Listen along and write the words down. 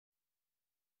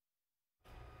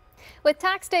With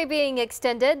tax day being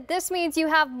extended, this means you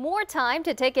have more time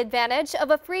to take advantage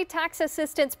of a free tax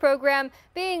assistance program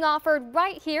being offered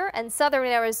right here in southern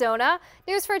Arizona.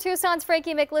 News for Tucson's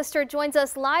Frankie McLister joins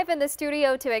us live in the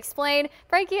studio to explain.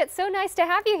 Frankie, it's so nice to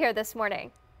have you here this morning.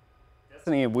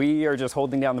 We are just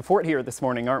holding down the fort here this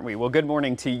morning, aren't we? Well, good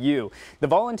morning to you. The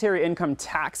Voluntary Income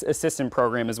Tax Assistance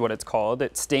Program is what it's called.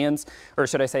 It stands, or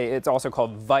should I say, it's also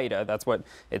called VITA. That's what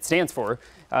it stands for.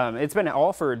 It's been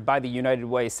offered by the United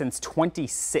Way since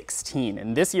 2016.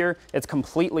 And this year, it's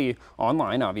completely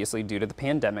online, obviously, due to the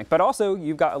pandemic. But also,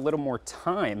 you've got a little more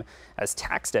time as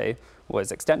tax day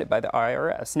was extended by the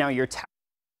IRS. Now, your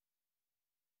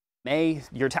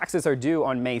taxes are due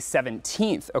on May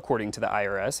 17th, according to the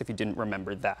IRS, if you didn't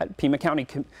remember that. Pima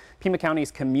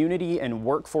County's Community and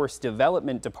Workforce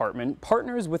Development Department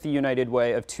partners with the United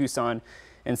Way of Tucson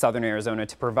in southern Arizona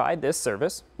to provide this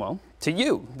service, well, to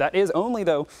you. That is only,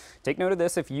 though, take note of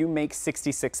this, if you make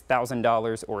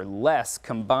 $66,000 or less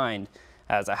combined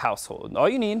as a household. All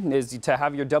you need is to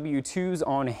have your W-2s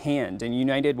on hand, and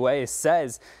United Way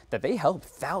says that they help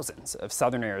thousands of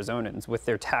southern Arizonans with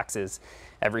their taxes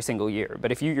every single year.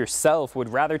 But if you yourself would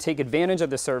rather take advantage of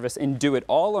the service and do it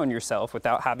all on yourself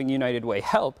without having United Way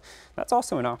help, that's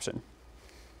also an option.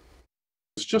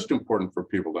 It's just important for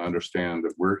people to understand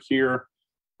that we're here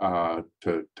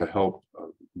to help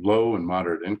low and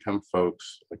moderate income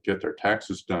folks get their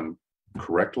taxes done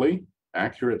correctly,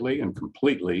 accurately, and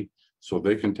completely, so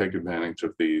they can take advantage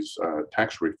of these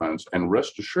tax refunds and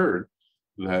rest assured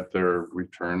that their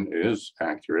return is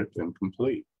accurate and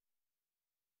complete.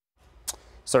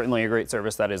 Certainly a great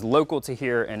service that is local to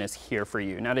here and is here for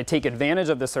you. Now, to take advantage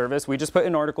of the service, we just put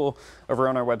an article over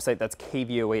on our website. That's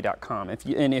KVOA.com.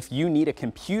 If you need a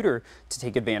computer to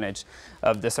take advantage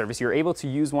of the service, you're able to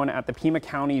use one at the Pima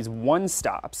County's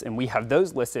one-stops, and we have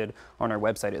those listed on our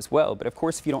website as well. But of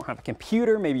course, if you don't have a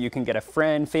computer, maybe you can get a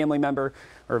friend, family member,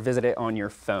 or visit it on your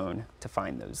phone to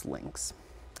find those links.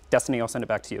 Destiny, I'll send it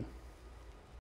back to you.